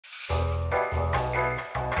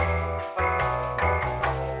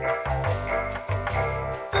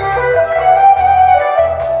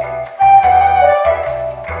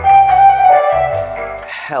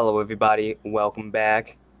Hello everybody, welcome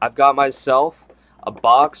back. I've got myself a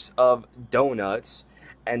box of donuts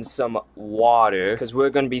and some water because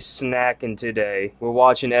we're going to be snacking today. We're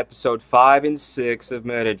watching episode 5 and 6 of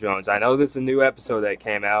Murderdrones. I know there's a new episode that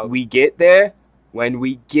came out. We get there when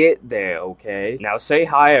we get there, okay? Now say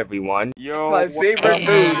hi everyone. Yo, my favorite food.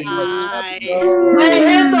 They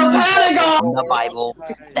hit the Pentagon! The Bible.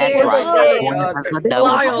 That's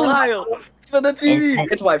right. Lyle. On the TV.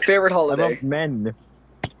 It's my favorite holiday. I love men.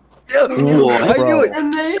 I knew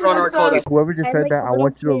it. Whoever just said that, I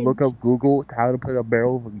want you to look up Google how to put a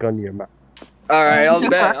barrel of a gun in your mouth. Alright, I'll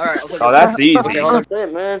bet. Alright. Oh, that's easy. Okay,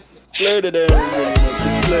 man. Split it in.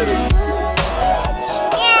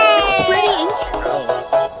 Pretty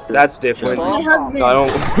intro. That's different. No, I don't.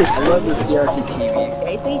 I love the CRT TV.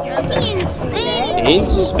 In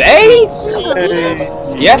space?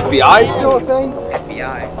 The FBI still a thing?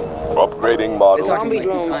 FBI. Upgrading models,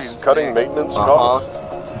 cutting maintenance costs.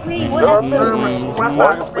 There are many reasons one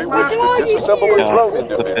may wish to disassemble a drone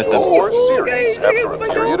individual or series after a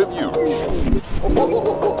period of use.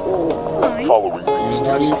 Following these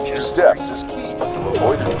two steps is key to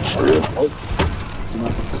avoiding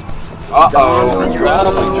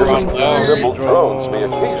disassembled drones may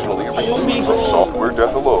occasionally reach from software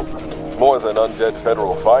development. More than undead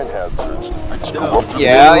federal fine hazards.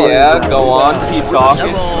 Yeah, go on, keep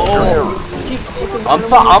talking. I'm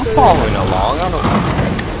following along. I don't know.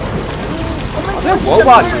 Are there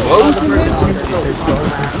robot clothes in this?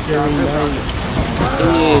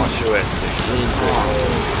 Interesting.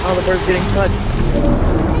 Oh, the bird's getting cut.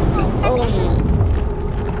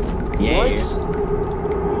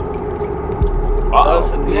 I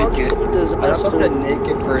almost said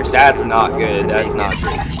naked first. That's not good. That's not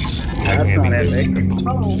good. That's not epic.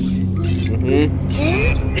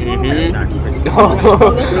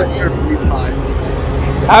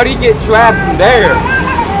 How do you get trapped in there?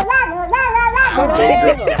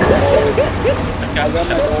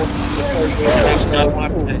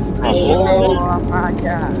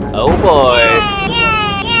 Oh boy.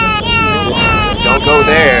 Don't go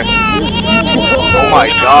there. Oh my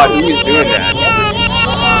god, who is doing that?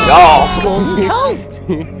 Y'all.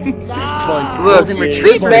 Look,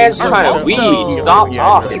 this man's trying to weed. Stop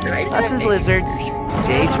talking. Us as lizards.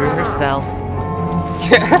 Stay true herself.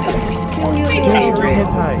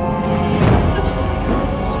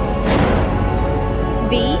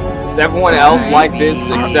 B. Is everyone else like this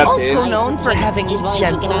except also him? known for having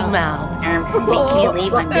gentle mouths. Can't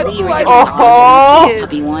leave. I'm busy.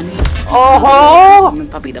 Puppy one.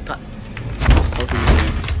 Puppy the pup.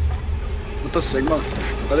 What the Sigma?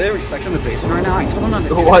 Are they having sex in the basement right now? I told them not to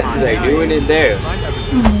do What are they doing in there?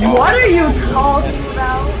 What are you talking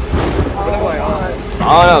about? I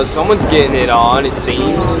don't know, someone's getting it on, it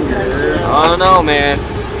seems. I don't know, man.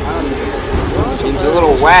 Seems a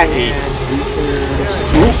little wacky.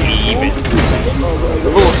 Spoopy, even. A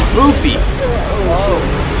little spoopy.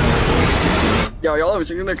 Yo, y'all ever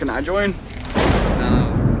sitting there? Can I join?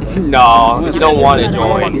 No, he don't want to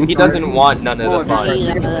join. He doesn't want none of the fun.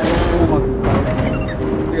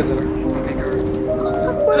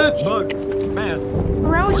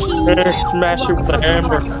 Smash it with the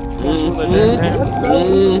hammer.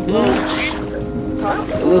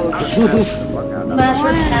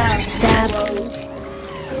 Stab.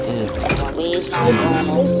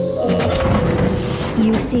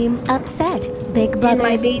 You seem upset, Big Brother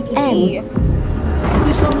M.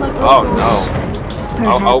 Oh no.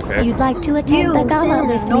 Perhaps okay. you'd like to attend the gala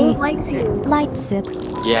with me. Light sip.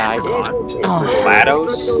 Yeah, I got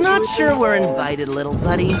GLaDOS? Not sure we're invited, little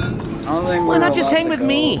buddy. Why not just hang with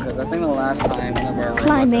me? I think the last time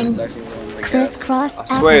Climbing. Crisscross I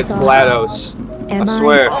swear it's GLaDOS. Am I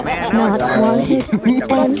swear. Not wanted? M.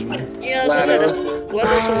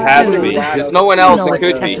 Has to be. There's no one else it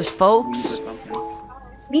could be. Texas folks.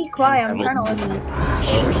 Be quiet. I'm trying to listen.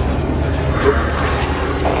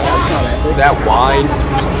 Is that wine?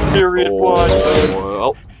 Period one.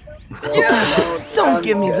 Oh. Don't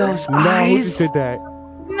give me those eyes. Who did that?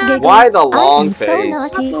 Giggle. Why the long I'm so face?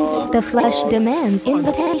 naughty. The flesh demands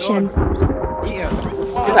invitation.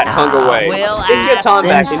 Get that tongue away. We'll Stick your ask tongue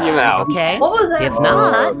back them. in your mouth. Okay. What was that? If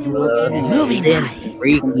not, movie night.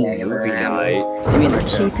 Movie night.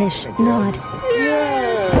 Sheepish nod.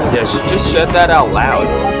 Yeah, just shut that out loud.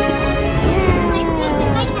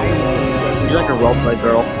 You're like a well-played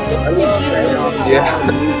girl. Yeah.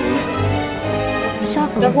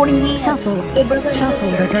 Shuffle. Shuffle.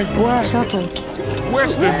 Shuffle. Shuffle.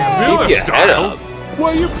 Where's the Keep your head up.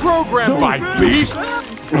 Were you programmed by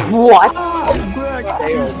beasts? What?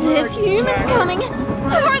 There's humans coming!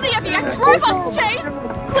 Who are the FBI robots, Jay?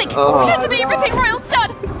 Quick, shoot to be ripping royal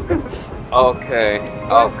stud! Okay.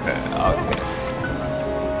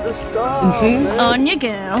 On you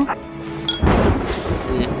go.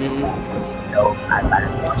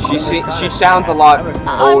 She sounds a lot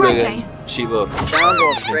older than she looks. Sounds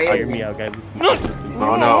all straight. Hear me out, guys.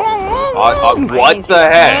 Oh no. What the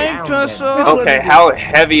heck? Okay, how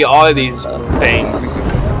heavy are these things?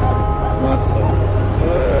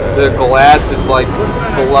 The glass is like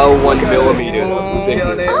below 1 millimeter.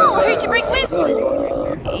 Oh, who'd you bring with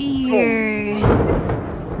you?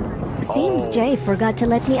 Seems Jay forgot to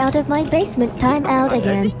let me out of my basement. Time out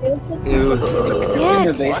again.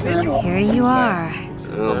 Yet, here you are.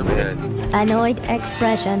 Oh man. Annoyed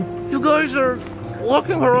expression. You guys are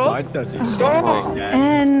locking her up?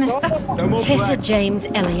 And Tessa James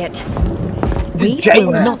Elliott. We James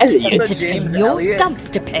will not Elliott. entertain James your Elliott.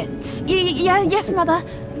 dumpster pets. yes, Mother.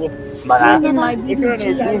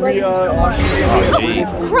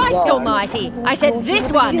 Christ almighty! I said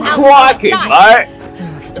this one out of Crikey, sight. mate!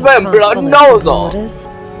 Man, blood nose off! No,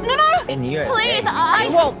 please,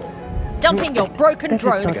 Swamp! Dumping your broken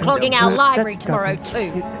drones clogging our library tomorrow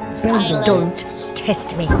too. Don't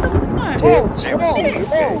test me.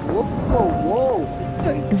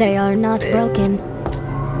 They are not broken.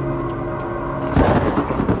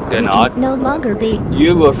 They're You not. can no longer be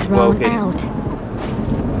You look thrown broken. out.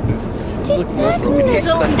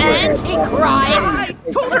 Little antichrist!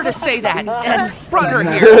 Told her to say that and brought her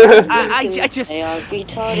here. I just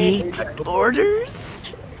hate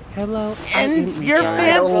orders. Hello. And your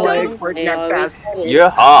fans don't. You're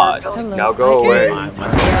hard. Now go away. I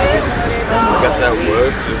guess that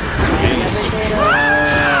works.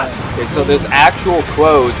 Okay, so there's actual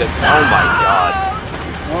clothes and oh my god.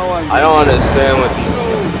 I don't understand what these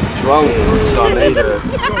drones are made of.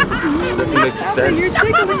 Doesn't make sense.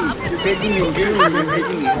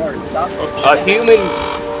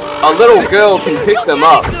 A little girl can pick them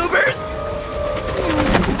up.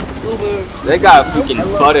 They got freaking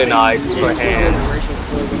butter knives for hands.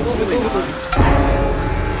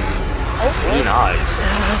 Green eyes.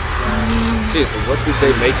 Seriously, what did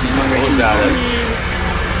they make these drones out of?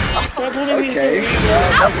 Okay.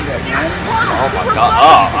 Oh my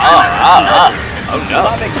god. Oh no.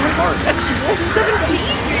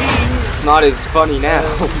 It's not as funny now.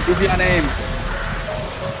 Give me a name.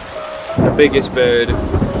 The biggest bird.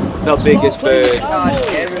 The biggest bird. God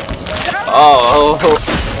damn it. Oh.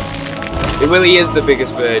 It really is the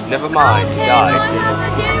biggest bird. Never mind. He died.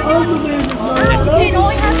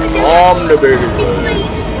 I'm the biggest bird.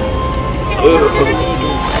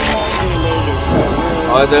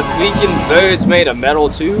 Are the freaking birds made of metal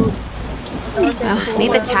too?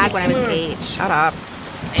 made the tag when I was 8. Shut up.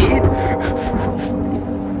 8?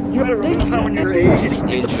 You had a real time when you were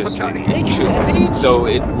 8. Interesting. So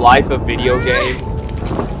is life a video game?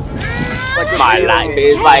 My life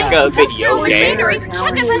is like a video game.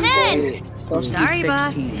 Check us ahead! Sorry,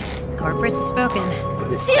 boss. Corporate's spoken.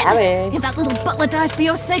 Sin! If that little butler dies for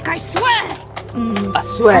your sake, I swear! I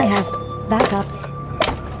swear. I have backups.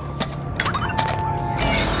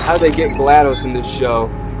 How they get GLaDOS in this show?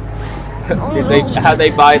 How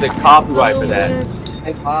they buy the copyright for that?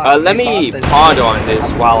 Let me ponder on this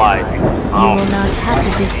while I. You will not have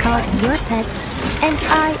to discard your pets, and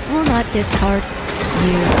I will not discard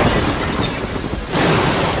you.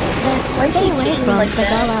 Best stay away from the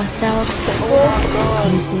Bella, though.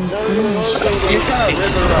 You seem squeamish. You've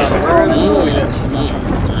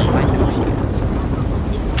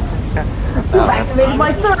activated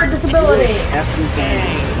my third disability!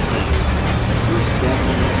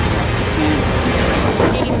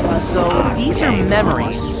 So these are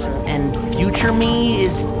memories, and future me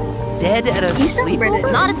is dead at a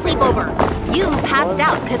sleepover? Not a sleepover. You passed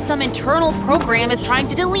out because some internal program is trying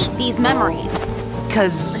to delete these memories.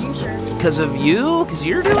 Cause of you? Cause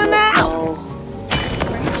you're doing that?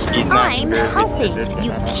 I'm helping,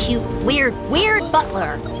 you cute, weird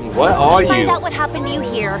butler. What are Find you? out what happened to you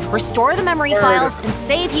here, restore the memory files, and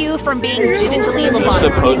save you from being digitally You're lobotomed.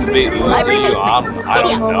 supposed to be Library Uzi. basement. I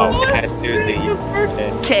don't know. That's Uzi.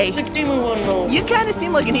 Okay. You kind of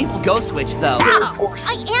seem like an evil ghost witch, though. Ow!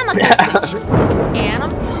 I am a ghost witch. And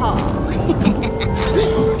I'm tall.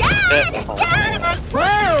 Dad!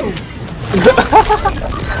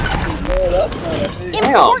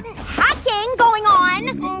 Important hacking going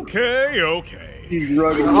on! Okay. Oh,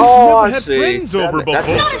 I Never had see. friends over That's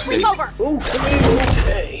before. Not a interesting. sleepover!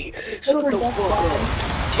 Okay. Shut the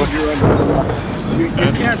fuck You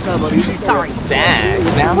can't tell, but you Sorry. Dang,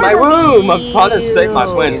 down my room! I'm trying to save my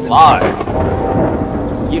friend's life.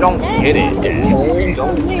 You don't get it, Dad. You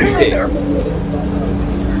don't get it.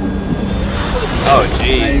 Oh,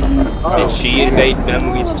 jeez. Did she invade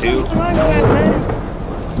memories too?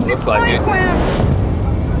 Looks like it.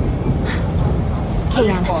 Can.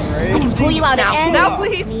 I can pull you out at Now,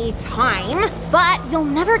 please. any time, but you'll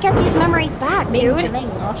never get these memories back, dude.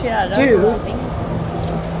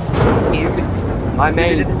 My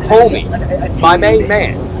main homie. My main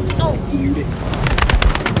man.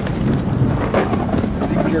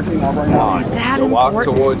 Come on. So walk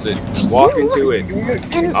towards it. Walk into it.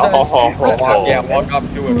 And Yeah, walk up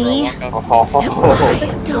to it, me? bro. Walk up.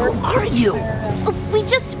 Who are you? We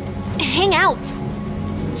just hang out.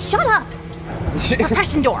 Shut up.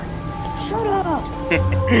 Repression door.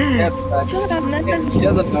 That's he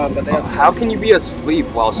doesn't know, but that's. How can you be asleep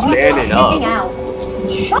while standing up?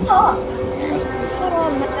 Shut up!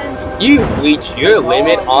 You reached your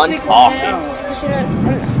limit on talking.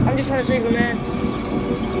 I'm just trying to save a man.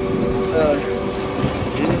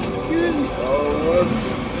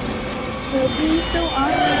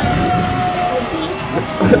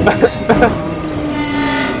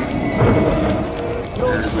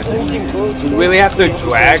 You really have to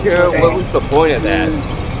drag her? What was the point of that?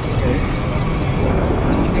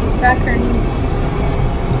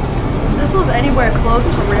 If this was anywhere close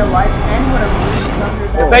to real life, Ken would have under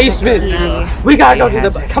The that. basement! We gotta go to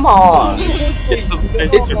the. Come on!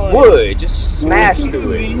 It's wood, just smash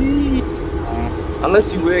through it.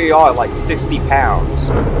 Unless you really are like 60 pounds.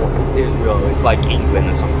 It's like England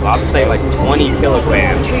or something. I would say like 20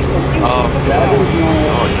 kilograms. Oh no.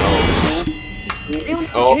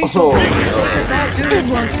 Oh,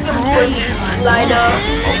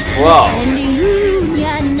 wow. You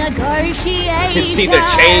can see the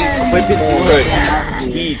chains clipping through her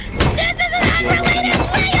teeth.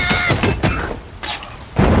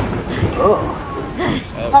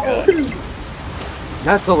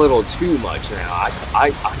 That's a little too much now.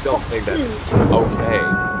 I don't think that's okay.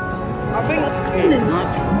 I think.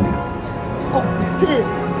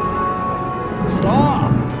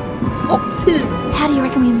 Stop. How do you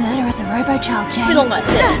reckon we murder as a robo-child, Jay?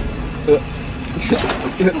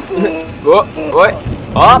 What?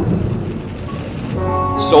 Up?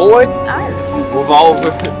 Sword?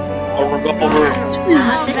 Revolver? How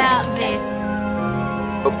about this?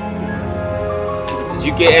 Did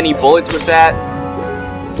you get any bullets with that?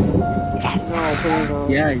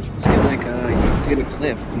 Yeah, you just get like you get a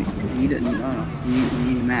clip. You need a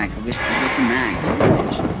mag. I'll get some mags.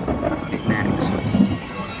 Big mags.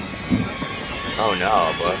 Oh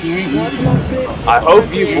no, but I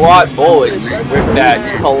hope you brought bullets with that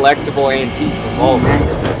collectible antique revolver.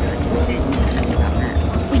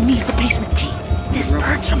 We need the basement key. This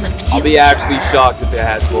bird's from the future. I'll be absolutely shocked if it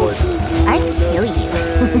has bullets. I'd kill you.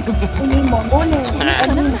 Sin's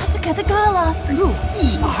gonna massacre the gala. Who?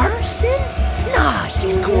 Arson? Nah,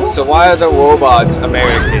 he's cool. So why are the robots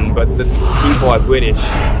American, but the people are British? I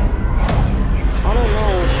don't know.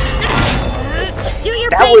 Do your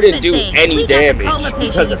That wouldn't do any damage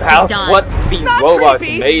because of what these robots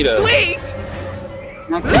are made of. Sweet!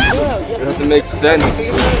 It doesn't make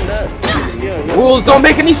sense. Rules don't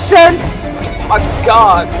make any sense! My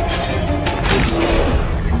god!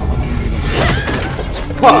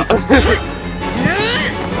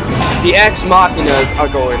 The Ex Machinas are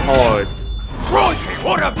going hard. Crikey,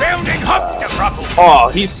 what a bounding hump to ruffle! Oh,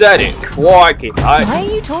 he said it. Crikey. Why are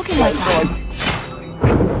you talking like that?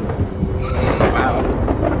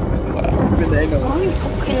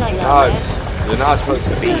 Guys, you're not supposed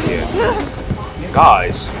to be here.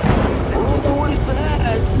 Guys.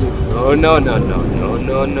 Oh no.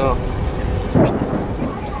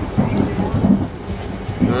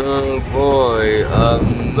 Oh boy,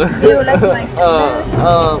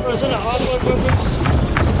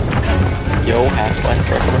 Yo, Half-Life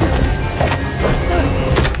reference.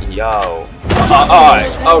 Yo. Alright,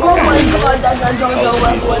 okay. Oh my god, that's a JoJo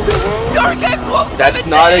reference. Dark X Wolf 17! That's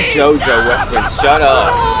not a JoJo reference. Shut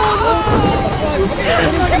up.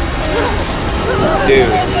 Dude.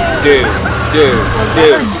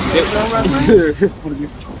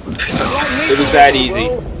 It was that easy.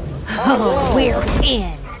 Oh, we're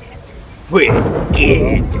in.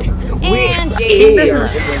 And Jesus.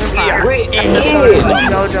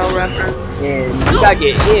 JoJo reference. You gotta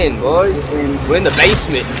get in, boys. We're in the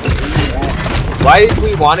basement. Why did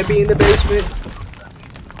we want to be in the basement?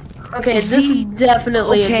 Okay, this is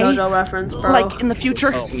definitely a JoJo reference, bro. Like in the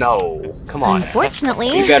future? No. Come on. Unfortunately,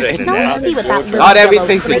 You better I than can that. only see what that little Not yellow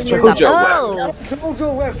everything's a creature's up. JoJo Oh.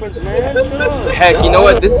 JoJo reference, man. Shut up. Heck, you know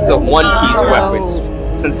what? This is a One Piece reference.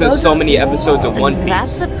 Since there's so many episodes of One Piece.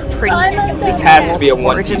 That's a pretty This has to be a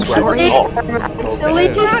One origin Piece story. reference. Oh.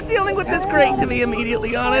 We're not dealing with this great, to be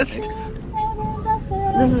immediately honest.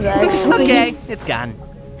 This is actually... Okay, it's gone.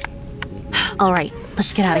 All right,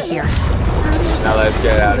 let's get out of here. Now let's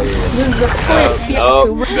get out of here. This is the clip.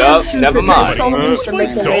 Oh, never mind.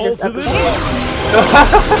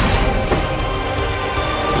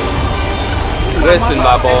 Listen,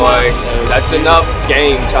 my boy, that's enough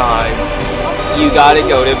game time. You gotta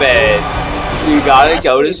go to bed. You gotta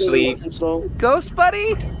go to sleep. Ghost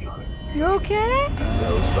buddy? You okay?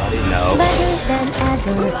 Ghost buddy, no. Better than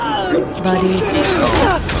ever, buddy.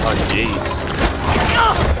 Oh, jeez.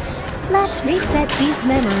 Let's reset these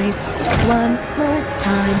memories one more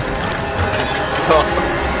time.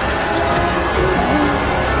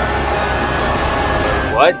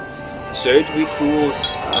 What? Surgery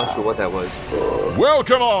fools? I'm not sure what that was.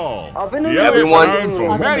 Welcome all.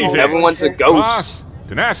 Everyone's a ghost.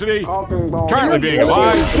 Tenacity, currently being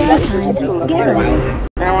alive.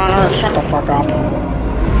 Shut the fuck up.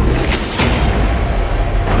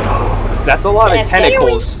 That's a lot of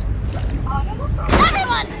tentacles.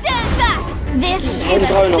 Everyone stand back! This is a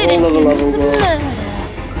citizen's murder.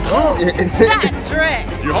 That dress!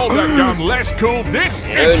 You hold that gun less cool this No.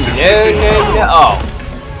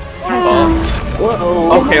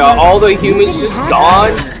 Oh. Okay, are all the humans just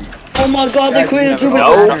gone? Oh my god, they created two.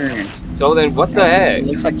 No. So then, what the heck?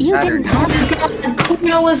 Looks like Saturn.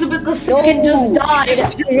 Queen Elizabeth II just died.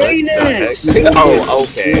 Uranus. Oh,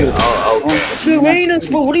 okay. Oh, okay. It's Uranus,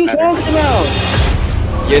 but what are you talking about?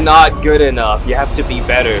 You're not good enough. You have to be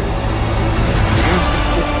better.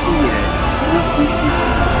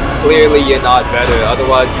 Clearly, you're not better.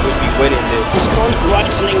 Otherwise, you would be winning this.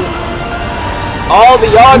 All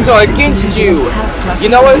the odds are against you. You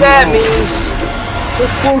know what that means?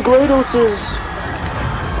 There's 4 GLaDOSes.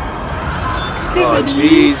 Oh,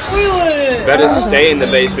 jeez. Better stay in the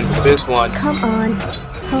basement for this one. Come on.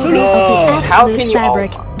 Soldier of the How can absolute you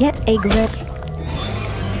fabric. Get a grip.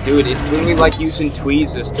 Dude, it's literally like using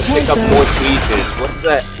tweezers to pick up more tweezers. What's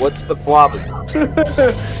that? What's the problem?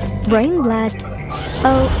 Brain blast.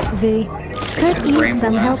 OV. Could use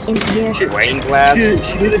some help in here. Brain blast?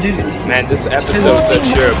 Man, this episode's a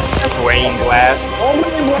sure brain blast.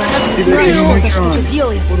 You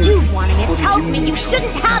wanting it tells me you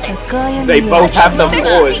shouldn't have it. They both have the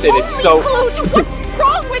force, and it's so. What's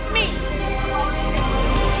wrong with me?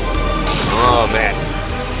 Oh man.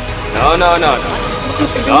 No. No.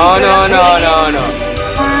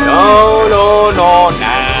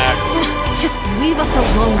 Just leave us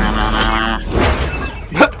alone.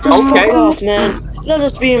 Okay. Fuck off, man. Let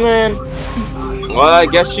us be, man. Well, I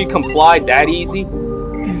guess she complied that easy.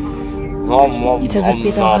 Тебя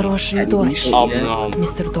воспитал хороший дочь,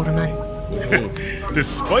 мистер Дорман.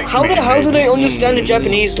 Despite How the hell do they understand the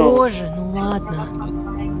Japanese, though? Боже, ну ладно.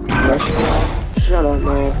 Shut up,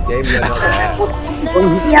 man. Gave me another ass. That's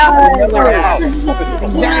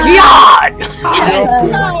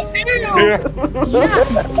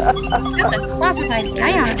a classified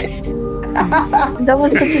yacht. That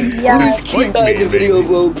was such a Please keep that in the video,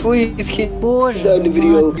 bro. Please keep that in the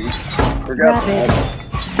video. Grab it.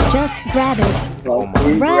 Just grab it.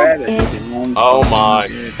 Grab it. Oh my.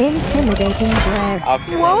 Intimidating glare.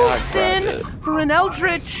 Wilson for an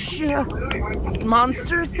eldritch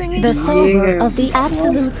monster thingy. The solver of the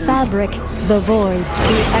absolute fabric, the void,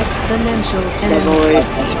 the exponential enemy.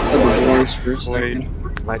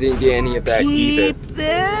 I didn't get any of that either. Keep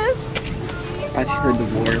this. I just heard the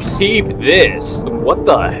wars. Keep this? What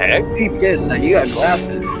the heck? Keep this, you got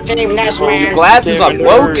glasses. Your glasses are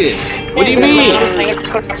broken. What do you mean?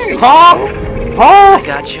 Huh? I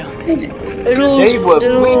got you. They were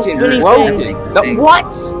freaking broken.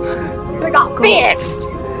 What? They got fixed.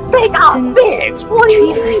 They got fixed. What do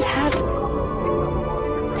you Retrievers have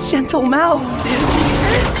gentle mouths, dude.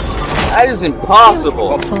 That is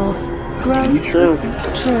impossible. False. Gross. True.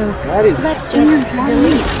 True. That is. Let's just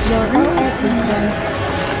delete your OSs then.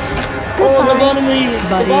 Oh, lobotomy.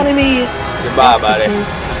 Goodbye, buddy.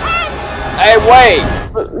 Execute. Hey, wait!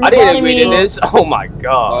 I didn't agree to this. Oh my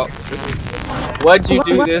god. What'd you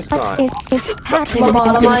do this time? What is happening?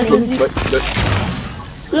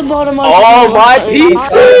 Lobotomy. Oh, my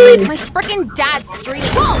pieces! My frickin' dad's street.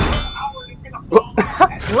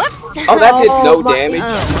 Whoops. Oh, that did no damage.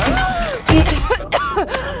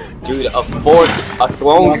 Dude, a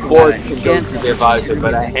thrown fork can go to the visor,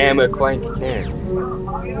 but a hammer clank can't.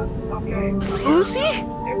 Lucy?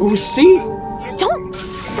 Uzi? Don't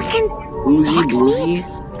frickin' Uzi.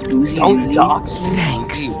 Don't dox me.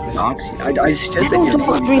 Thanks. I suggest Don't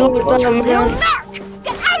talk to me like that, man.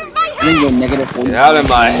 Get out of my I think you're negative 1. Get out of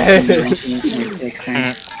my head. Get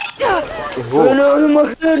out of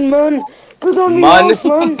my head, man. Get on me Man. house,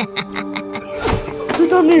 man.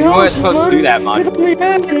 Get on me You weren't house, supposed man. to do that, man. Get on me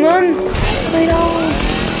head, man.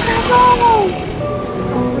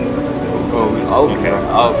 Oh, okay.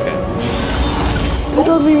 Go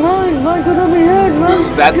down me, mine, go down my head, man.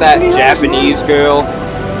 Is that Japanese girl?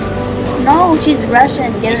 No, she's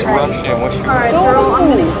Russian. Get it right. Alright,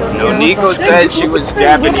 No, Nico said she was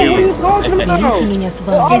Japanese. She's Russian.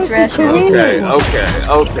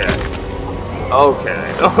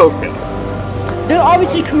 Okay. They're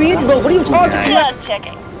obviously Korean, bro. What are you talking about? Just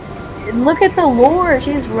checking. Look at the lore.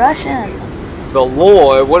 She's Russian. The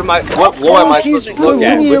lore? What lore am I supposed to look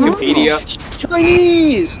at? Wikipedia?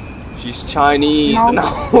 Chinese. She's Chinese. No. No, she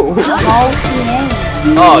ain't.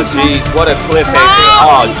 Oh jeez, what a cliffhanger.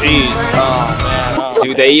 Oh jeez. Do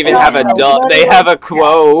they even have a duck? They have a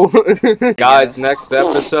crow. Guys, next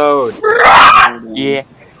episode. Yeah.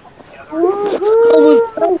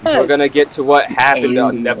 We're gonna get to what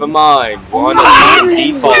happened. Never mind. We're on a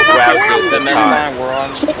default browser this time.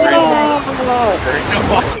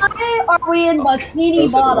 Why are we in Bikini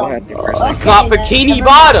Bottom? It's not Bikini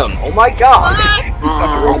Bottom. Oh my god.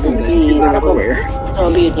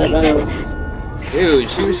 Dude,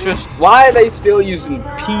 she was just. Why are they still using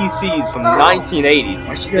PCs from 1980s?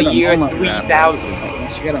 It's the year 3000.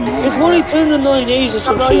 It's only been the 980s or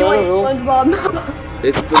some shit. I don't know.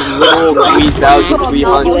 It's the little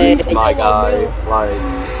 3300s, my guy. Like.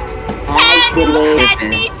 Do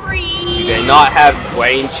they not have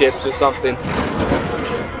brain chips or something?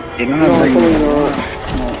 They don't have brain chips.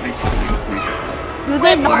 Oh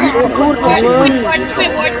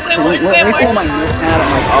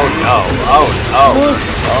no! Oh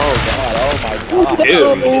god!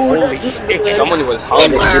 Dude! Someone was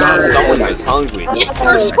hungry.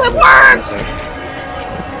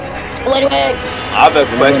 I have a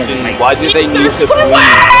question. Why do they need to bleed?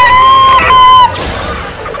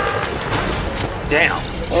 Damn!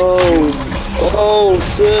 Oh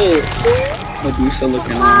shit! Medusa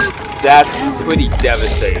looking on. That's pretty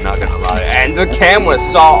devastating, not gonna lie. And the camera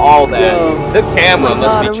saw all that. The camera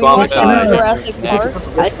must be traumatized.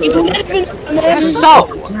 So!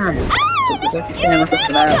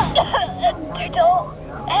 Too tall,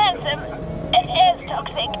 handsome, is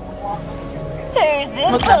toxic. Who's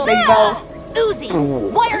this little Uzi,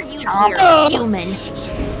 why are you here, human?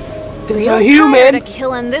 There's Real a human! tired of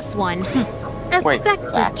killing this one. Affected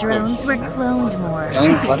drones were cloned more.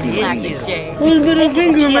 Little bit of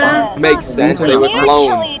finger, man. Makes sense, they were cloned.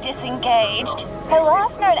 Mutually disengaged. Her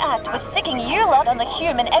last known act was sicking you lot on the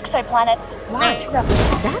human exoplanets. Why?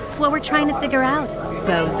 That's what we're trying to figure out,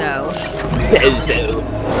 bozo.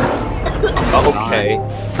 Okay.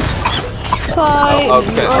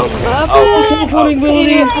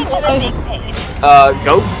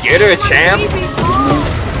 Go get her, champ.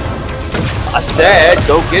 I said,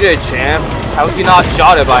 go get her, champ. How have you not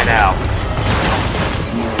shot her by now?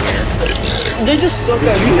 They just suck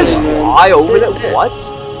at You just fly over it? What?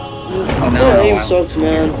 Their aim sucks,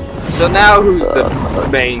 man. So now who's the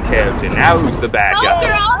main character? Now who's the bad guy?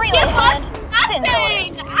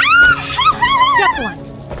 Step 1.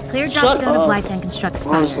 Clear drop zone of light and construct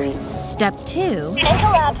spider. Step 2.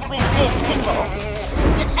 Interlapse with this symbol.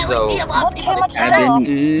 So, Not too much to go.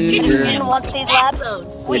 And once these labs,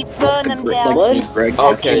 we burn them down.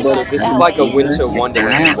 okay, so this is like a winter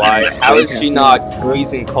wonderland. Why? How is she not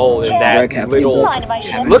freezing cold in that little...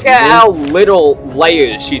 Look at how little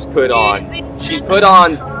layers she's put on. She's put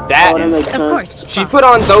on that. Of course. She put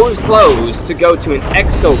on those clothes to go to an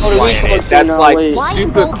exoplanet that's like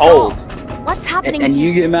super cold. What's happening And to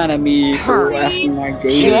you get mad at me for asking my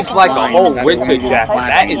Jade. She's like a whole winter jacket.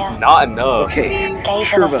 That is not enough. Okay,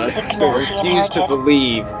 sure, but I refuse to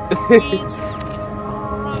believe.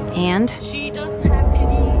 And? She doesn't have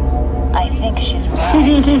titties. I think she's right.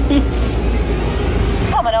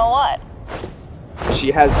 Coming on what? She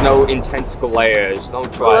has no intensical layers.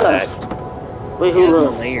 Don't try that. Wait, who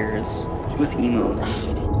left? Layers. She was emo.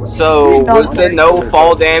 So, was there no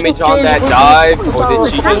fall damage on that dive? Or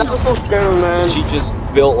did she just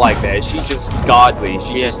built like that? She just godly.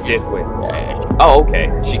 She just different. Oh, okay.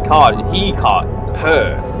 He caught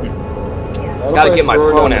her. Gotta get my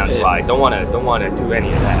pronouns right. Don't wanna do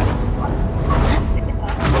any of that.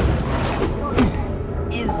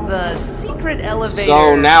 Is the secret elevator...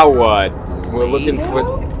 So now what? We're looking for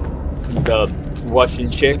the Russian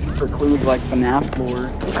chick. For clues like FNAF lore.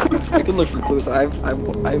 You can look for clues. I've done.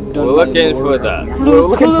 We're looking for the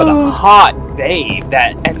hot babe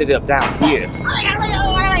that ended up down here.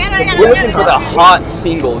 We're looking for the hot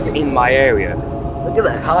singles in my area. Look at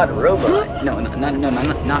that hot robot. No,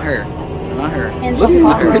 not her. Not her.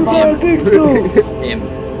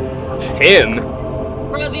 Him?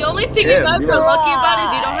 Bro, the only thing you guys are lucky about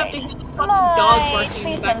is you don't have to hear the fucking dog barking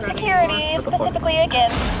in the background. Security, specifically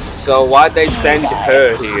again. So why'd they send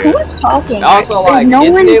her here? Who's talking? Also, like, no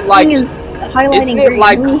isn't one's it like thing is Isn't it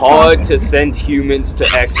like hard to send humans to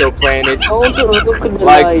exoplanets?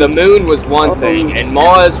 Like the moon was one thing, and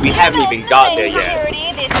Mars we haven't even got there yet.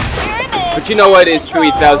 But you know what? It's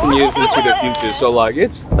 3,000 years into the future, so like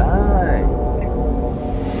it's fine.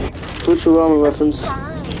 Futurama reference.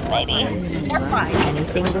 Maybe.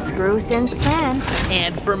 Anything to screw since plan.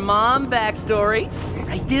 And for mom backstory,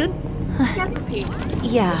 right, dude?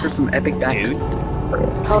 Yeah. There's some epic backstory.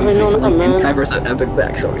 How do I know that, man? Typers of epic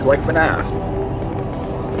backstories, like FNAF.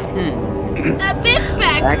 Epic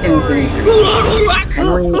backstory. Back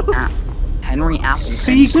in Henry Appleton.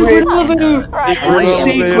 Secret! It's a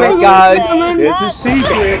secret, guys! It's a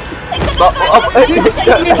secret!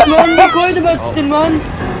 Man, be quiet about it, man!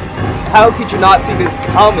 How could you not see this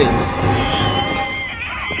coming?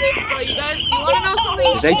 Well, you guys, do you want to know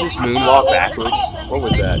something? Did they just moonwalk backwards? What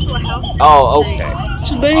was that? Oh, okay.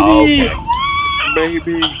 It's a baby! Okay.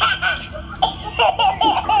 Baby.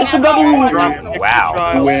 It's the baby! Wow.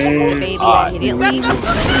 Baby immediately.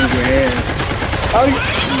 I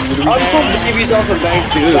saw babies off a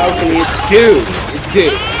balcony. Dude.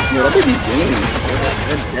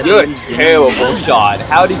 You're a terrible shot.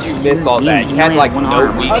 How did you miss all that? You had like no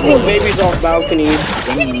I saw babies off balconies.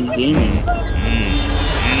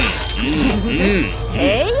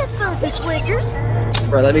 Hey, surface slickers.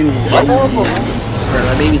 Bro, that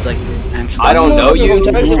baby's like actually. I don't know you.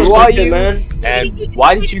 Who are you? Man. And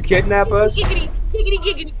why did you kidnap us? Giggity, giggity,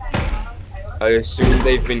 giggity. I assume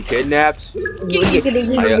they've been kidnapped. I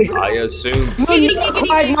assume.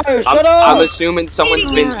 I'm assuming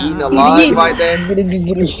someone's been eaten alive by then.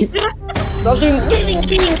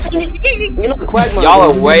 Y'all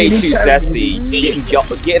are way too zesty.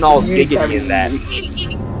 Getting all giggity in that.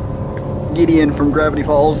 Gideon from Gravity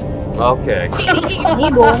Falls. Okay.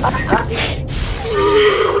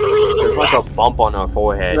 There's like a bump on her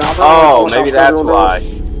forehead. Oh, maybe that's why.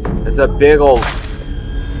 There's a big old.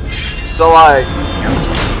 So like,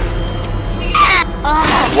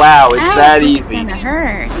 wow, it's that easy.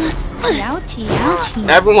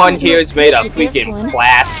 Everyone here is made of freaking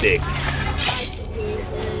plastic.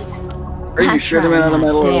 Are you sure they're made out of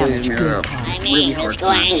metal? Really hard.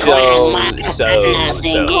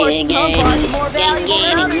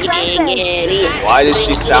 Why does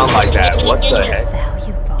she sound like that? What the heck?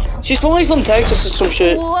 She's probably from Texas or some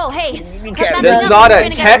shit. Whoa, hey. There's not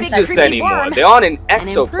a Texas anymore. They're on an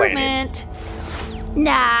exoplanet.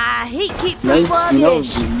 Nah, heat keeps us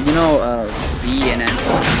sluggish. You know, B and N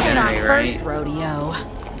right? First rodeo.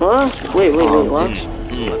 Huh? Wait, what?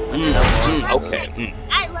 Okay.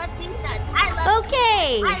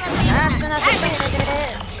 Okay.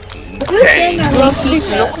 Dang.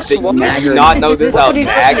 Did you not know there's a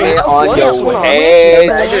magnet on your head?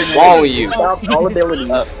 What's wrong with you? All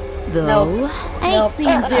abilities. Though, I ain't seen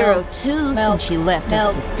 02 since she left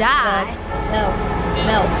us to die.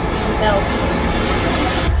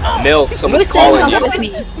 Milk, someone's calling you.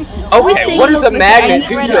 Okay, what does a magnet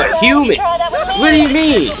do to a human? What do you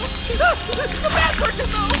mean?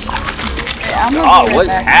 Oh, what's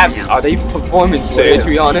happening? Are they performing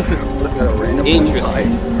surgery on him?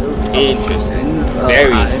 Interesting.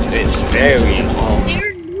 Very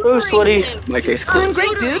interesting. Oh, sweaty. My case Doing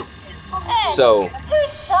great, dude. So,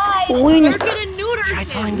 Tried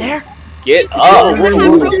something there? get up. You're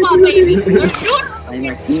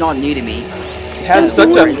not new to me. He has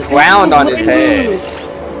such a frown on his head.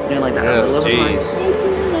 Like that. Oh, jeez.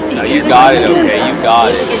 No, you got it, okay, you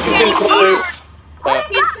got it. What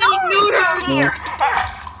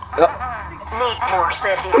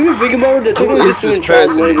do you think about it? They're just doing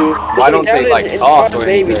child labor. Why don't they like talk or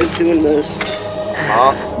baby anything? just doing this.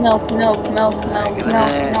 Huh? Milk.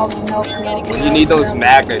 You need those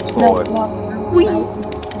magnets for?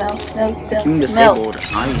 I'm disabled,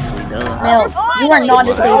 obviously, duh. Milk. You are not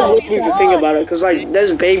disabled. What do you think about it? Cause like,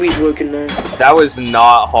 there's babies working there. That was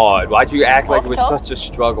not hard. Why'd you act like it was such a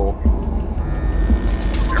struggle?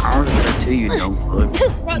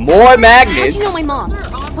 More magnets? How'd you know my mom?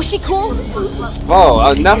 Was she cool? Oh,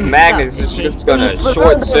 enough magnets is just gonna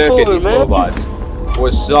short circuit these robots. Or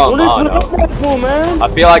some, I don't know. I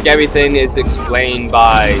feel like everything is explained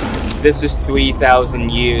by this is 3,000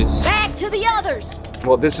 years. Back to the others.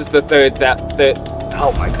 Well, this is the third.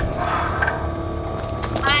 Oh my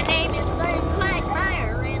god. My name is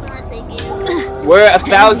We're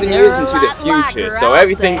 1,000 years into the future, so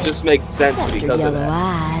everything just makes sense because of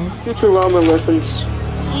that. Futurama reference.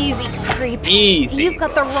 Easy, creep. Easy. You've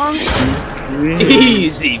got the wrong.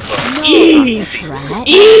 Easy, bro. Easy.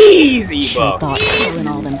 Easy, bro.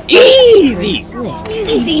 Easy.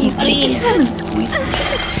 Easy, buddy.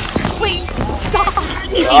 Wait, stop.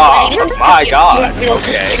 Oh my god.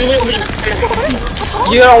 Okay.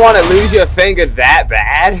 You don't want to lose your finger that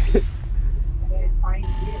bad?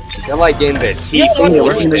 They're like in the teeth. What is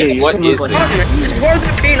this? Where's the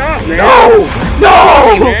paint off, man? No!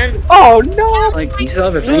 No! Man. Oh no! Like, you still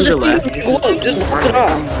have a finger left. Just knock it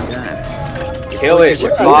off. Kill it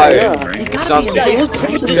with fire. Something. I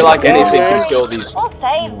feel like anything can kill these robots.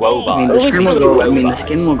 I mean, the skin will grow. I mean, the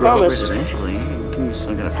skin will grow over it eventually. You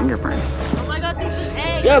still got a fingerprint. Oh my god, this is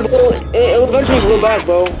egg. Yeah, bro. It'll eventually grow back,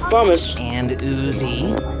 bro. Promise. And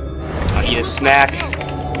Uzi. I need a snack.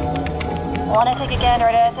 Wanna take a gander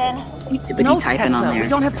at Earthin? No, Tessa, we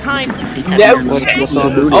don't have time. No, Tessa.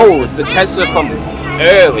 Oh, it's the Tessa from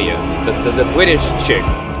earlier. The British chick.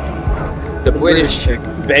 The British chick.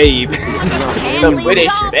 Babe. The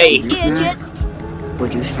British babe.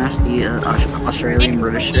 Would you smash the Australian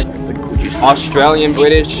British chick? Australian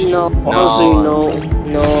British? No, honestly, no.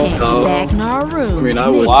 I mean, I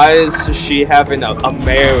would. Why is she having an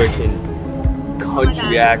American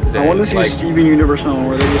country accent? I want to see like, Steven Universe one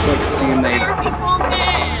where they're just like singing they.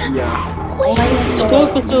 Yeah. I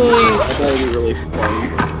thought it'd be really funny.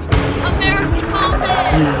 American moment.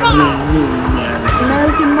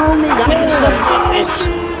 American moment.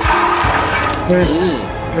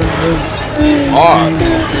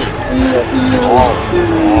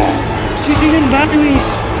 She's eating batteries.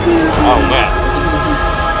 Oh man.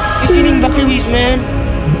 She's eating batteries, man.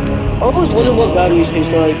 I always wonder what batteries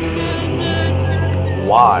taste like.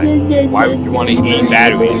 Why? Why would you want to eat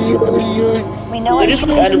batteries? We know They're just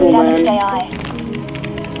edible, man.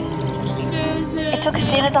 It took us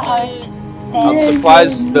in as a host. I'm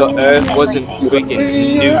surprised the Earth wasn't freaking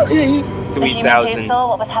nuked 3000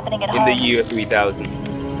 what was happening at in the year 3000.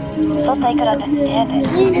 Thought they could understand it.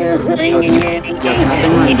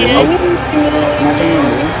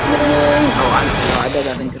 I bet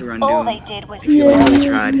that thing could run All they did was really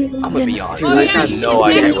tried. I'm gonna be honest, I have no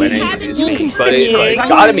idea what any of this means, but it's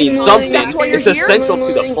gotta mean something. It's essential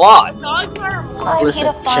to the plot.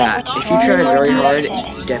 Listen, chat, if you try very hard,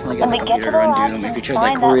 you definitely get the computer to run Doom. If you try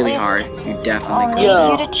like really hard, you definitely could.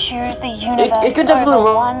 Yeah. It could definitely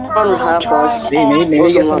run half-life.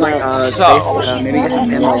 Maybe get some like space, maybe get some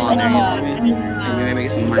pinball on there. Maybe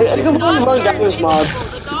get some. It can probably run Gavin's mod.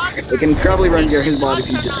 It can probably run his mod if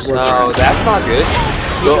you just work hard. No, that's not good.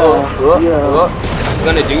 You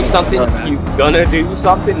gonna do something? You gonna do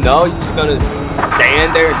something? No, you just gonna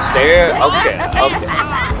stand there and stare?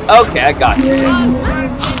 Okay, I got you.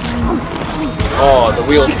 Oh, the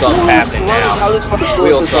wheel stuff's happening now.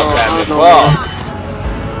 Wheel stuff's happening. Oh,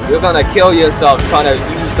 you're gonna kill yourself trying to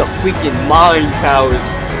use the freaking mind powers.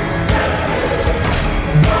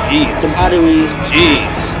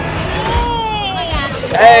 Jeez.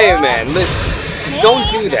 Hey man, listen. Don't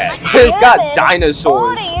do that. It's got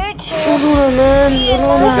dinosaurs. Don't do that, man.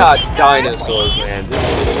 We got dinosaurs, man.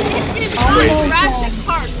 This is crazy. Jurassic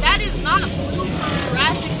Park. That is not a blue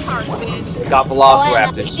Jurassic Park, bitch. Got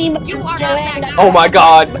velociraptors. You are not that. Oh my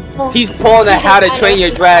god. He's pulling a How to Train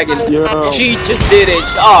Your Dragon. She just did it.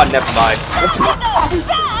 Oh, never mind.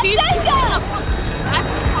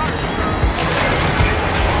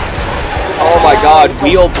 Oh my god.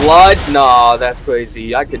 Wheel blood? Nah, that's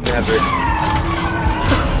crazy. I could never.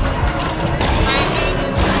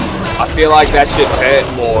 I feel like that should hurt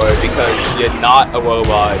more because you're not a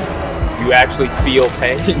robot. You actually feel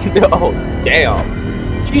pain. Oh, damn.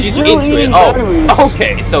 She's into it. Oh,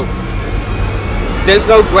 okay. So there's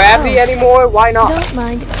no gravity anymore. Why not? Don't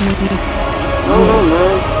mind. No,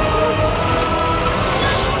 man.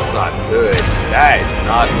 That's not good. That is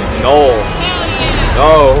not good. No.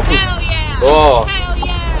 No. Oh.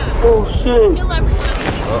 Oh shit.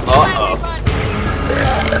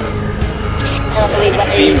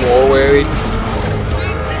 Be more worried.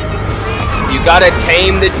 You gotta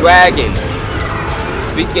tame the dragon.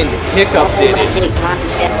 Freaking Hiccup did it.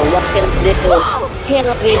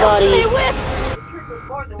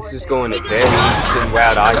 This is going a very interesting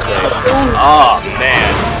route, I say. Oh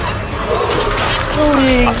man.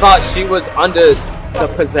 I thought she was under the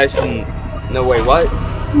possession. No wait, what?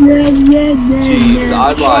 Jeez,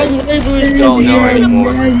 I don't know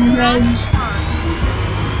anymore.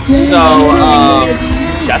 So,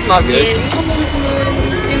 that's not good.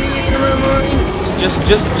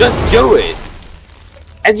 Just do it.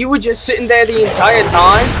 And you were just sitting there the entire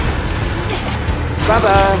time?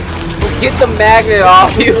 Bye-bye. Get the magnet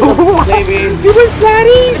off you. Baby. It was that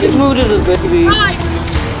easy. Just move to the baby.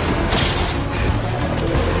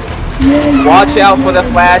 Watch out for the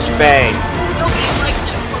flashbang.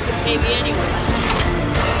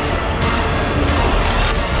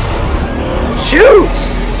 Shoot!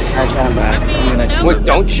 I'm back. What,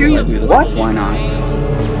 don't shoot? What? Why not?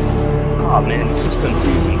 Oh man, this is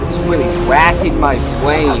confusing. This is really racking my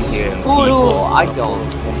brain here, people. I don't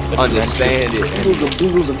understand it.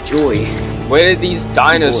 Doodles of joy. Where did these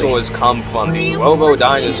dinosaurs come from? These robo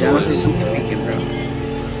dinosaurs.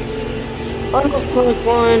 Wakey,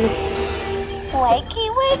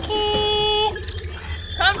 wakey.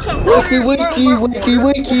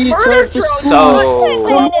 Wakey, time for school. So,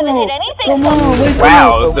 Come on, wake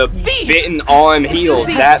wow, up. the bitten arm healed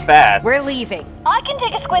that fast. We're leaving. I can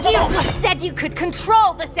take a squiz of You it. said you could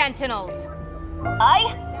control the Sentinels.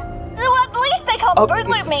 Well, at least they can't boot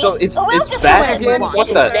loop me. So it's We'll just back let again? them What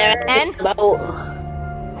the? And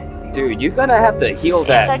Dude, you're gonna have to heal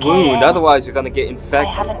that okay. wound, otherwise you're gonna get I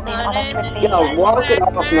infected. haven't been honest with you. Yo, walk it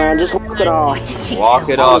off, man. Just walk it off. Walk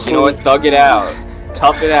it off, you know what? Thug it out.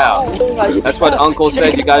 Tough it out. That's what Uncle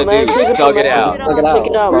said you gotta do. Thug it out. Look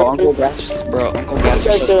it out, bro. Uncle Gaster, Uncle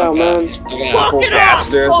Gaster says out, man. Uncle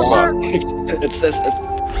Gaster. It says,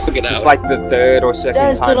 look it Just out. like the third or second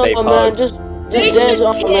Dance time it they on, man. hugged. Just dance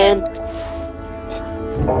on, man.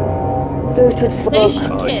 They should fuck.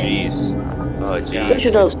 Oh jeez. Oh They jeez.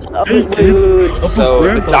 should have. So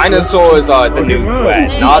the dinosaurs are the new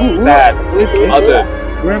threat, not that other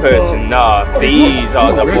person. Nah, these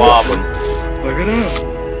are the problem. Look it up.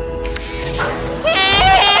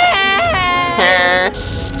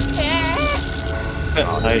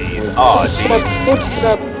 Oh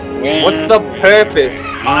jeez. What's the purpose?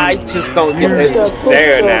 I just don't get it. It's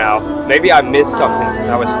there now. Maybe I missed something because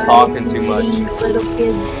I was talking too much.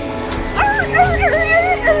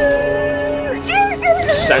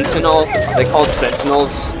 Sentinel? Are they called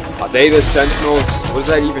Sentinels? Are they the Sentinels? What does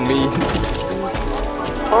that even mean?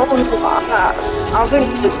 I think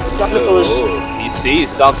the dinosaurs. Oh, he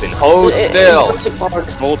sees something. Hold still.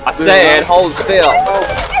 I said, hold still.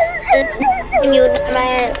 You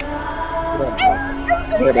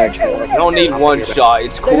don't need one shot.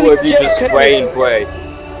 It's cool if you just spray and pray.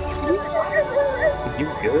 You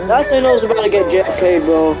good? That Sentinel's about to get JFK,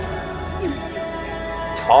 bro.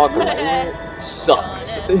 Talk about it.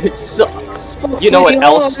 Sucks. It sucks. You know what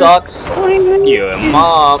else sucks? Your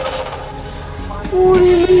mom. What do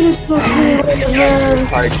you mean it sucks,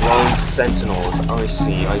 man? Drone Sentinels.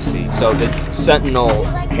 I see. So the Sentinels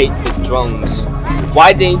hate the drones.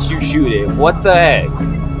 Why didn't you shoot it? What the heck?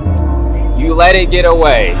 You let it get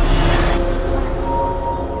away.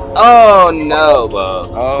 Oh no, bro.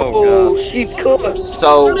 Oh, she's cooked.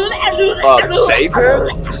 So, save her?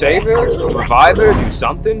 Save her? Revive her? Do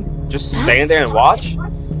something? Just stand there and watch?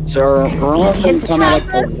 Sir, remember when you come at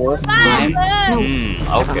like the worst time?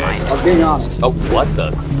 Okay. I was being honest. Oh, what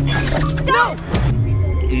the?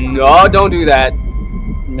 No, don't do that.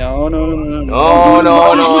 No.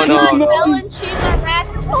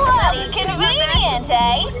 Bloody convenient,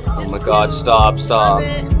 eh? Oh my god, stop.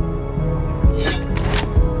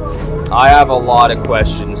 I have a lot of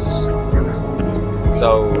questions.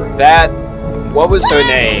 So, what was her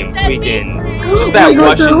name? Who's that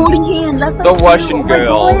Russian? The Russian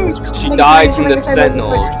girl. She died from the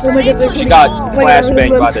Sentinels. She got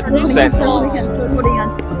flashbanged by the Sentinels.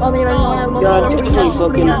 God, definitely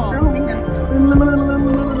fucking.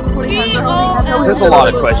 There's a lot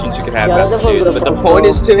of questions you can have about this, but the point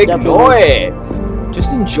is to ignore it.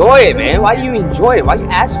 Just enjoy it, man. Why do you enjoy it? Why are you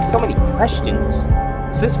asking so many questions?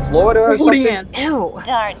 Is this Florida or something? Ew.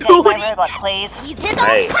 Don't take my robot, please.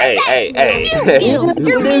 Hey.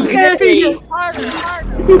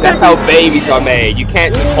 That's how babies are made. You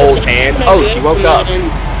can't just hold hands. Oh, she woke up.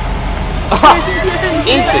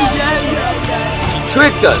 Interesting. She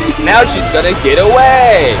tricked us. Now she's gonna get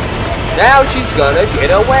away.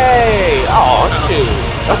 Oh, shoot.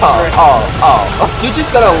 Oh. You're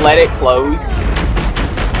just gonna let it close?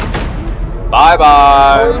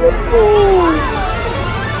 Bye-bye.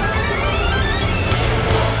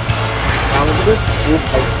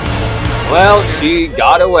 Well, she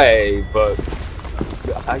got away, but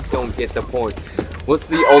I don't get the point. What's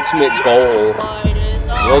the ultimate goal?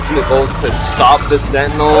 The ultimate goal is to stop the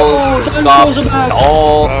Sentinels, to stop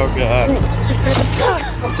all. Oh god.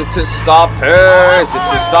 Is it to stop her? Is it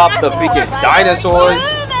to stop the freaking dinosaurs?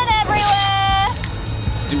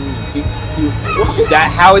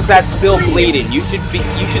 How is that still bleeding? You should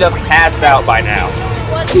have passed out by now.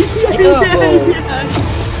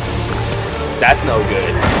 That's no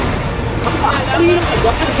good.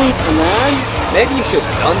 Maybe you should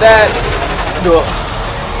have done that. No.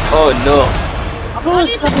 Oh no.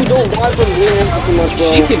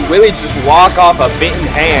 She can really just walk off a bitten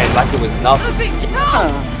hand like it was nothing.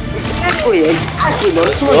 Exactly.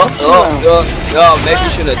 Maybe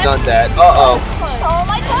you shouldn't have done that. Oh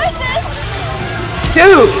my goodness!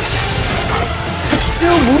 Dude!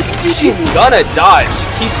 She's gonna die if she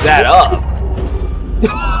keeps that up.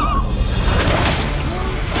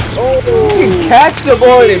 Oh. You can catch the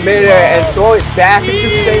ball in midair and throw it back at the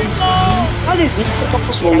same speed. That is not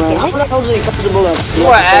possible, man. How the hell is it possible that You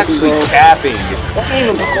are actually capping. That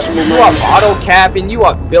ain't even possible, man. You are auto capping, you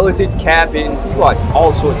are billeted capping, you are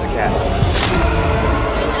all sorts of capping.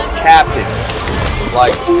 Captain.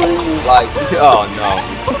 Like, oh no.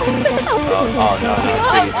 Oh no,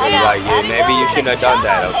 seriously, like, yeah, maybe you shouldn't have done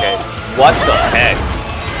that, okay? What the heck?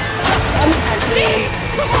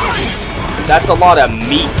 That's a lot of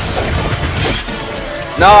meat.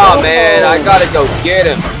 Nah, man, I gotta go get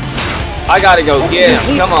him. I gotta go get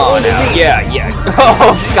him. Come on now. Yeah.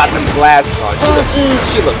 Oh, she got them glasses on.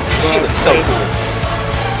 She looks so cool.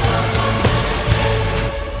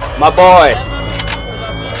 My boy.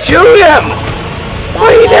 Shoot him!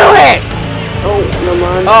 What are you doing?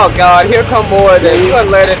 Oh god, here come more of them. You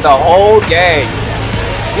alerted the whole gang.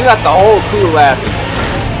 You got the whole crew laughing.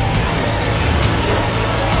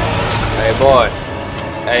 Hey boy.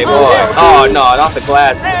 Hey boy. Oh no, not the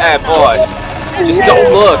glasses. Hey boy. Just don't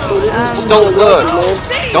look. Just don't look.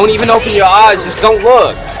 Don't even open your eyes. Just don't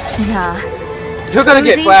look. Nah. You're gonna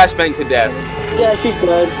get flashbanged to death. Yeah, she's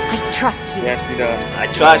dead. I trust you. Yeah, she does. I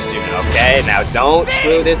trust you. Okay, now don't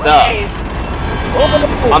screw this up.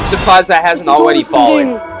 I'm surprised that hasn't already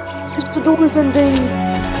fallen. It's the doors ending.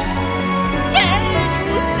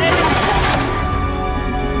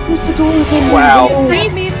 It's the doors ending. Wow.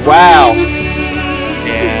 Wow.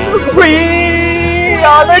 Yeah. We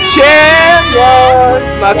are the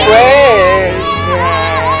champions, my friends.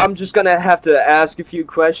 I'm just gonna have to ask a few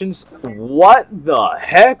questions. What the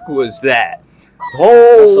heck was that?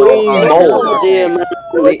 Holy moly!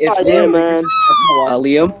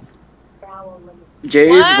 Liam?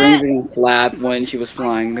 Jay's wings didn't flap when she was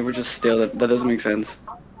flying. They were just still. That doesn't make sense.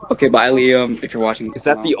 Okay, bye, Liam. If you're watching, is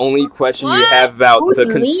that the only question you have about the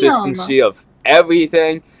consistency of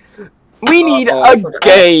everything? We need a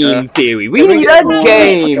game theory. We need a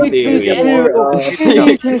game theory.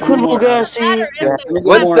 When's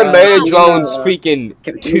the Murderdrones freaking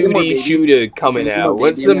 2D shooter coming out?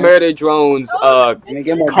 When's the Murderdrones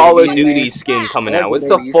Call of Duty skin coming out? When's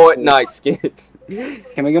the Fortnite skin?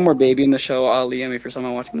 Can we get more baby in the show, Liam, if you're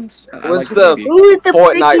someone watching this? What's the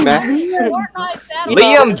Fortnite, man?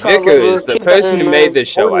 Liam Vickers, the person who made this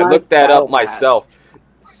show. I looked that up myself.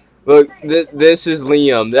 Look, this is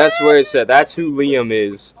Liam. That's where it said. That's who Liam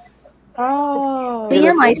is. Oh.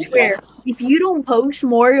 Liam, I swear, if you don't post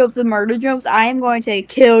more of the Murderdrones, I am going to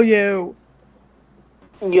kill you.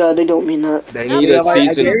 Yeah, they don't mean that. They need a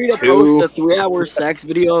season 2. I dare you to post a 3-hour sex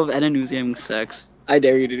video of Edna News having sex. I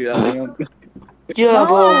dare you to do that, Liam. Yeah,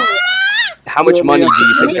 bro. How much money do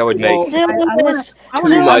you think that would make? Too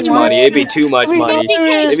much money. It'd be too much money.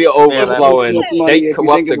 It'd be overflowing. They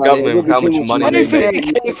corrupt the government with how much money they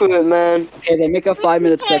make. For it, man. Okay, they make a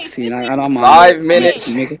 5-minute sex scene. I don't mind. 5 minutes?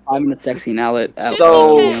 Make a 5-minute sex scene.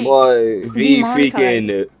 So, V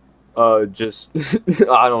freaking, just,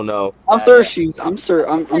 I don't know. I'm sure she's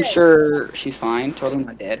fine. Totally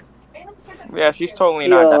not dead. Yeah, she's totally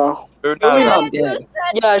not dead. Totally not dead.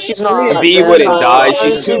 Yeah, she's not. V wouldn't die.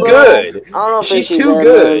 She's too good. I don't know if she's she's too dead,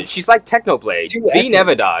 good. man. She's like Technoblade. V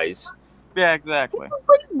never dies. Yeah, exactly.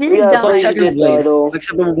 Yeah, it's like Technoblade.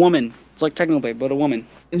 Except a woman. It's like Technoblade, but a woman.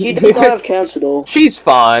 He did die of cancer, though. She's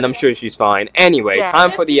fine. I'm sure she's fine. Anyway, Yeah.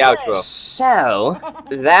 time for the outro. So,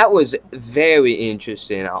 that was very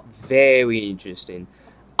interesting. Very interesting.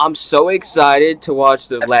 I'm so excited to watch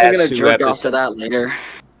the last 2 episodes. After that later.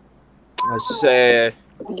 I say,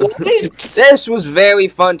 this was very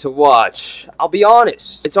fun to watch. I'll be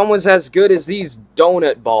honest, it's almost as good as these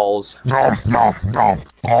donut balls.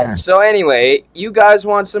 So anyway, you guys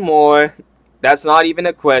want some more? That's not even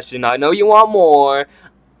a question. I know you want more.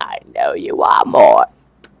 I know you want more.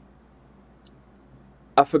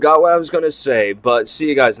 I forgot what I was gonna say, but see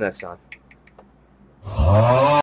you guys next time.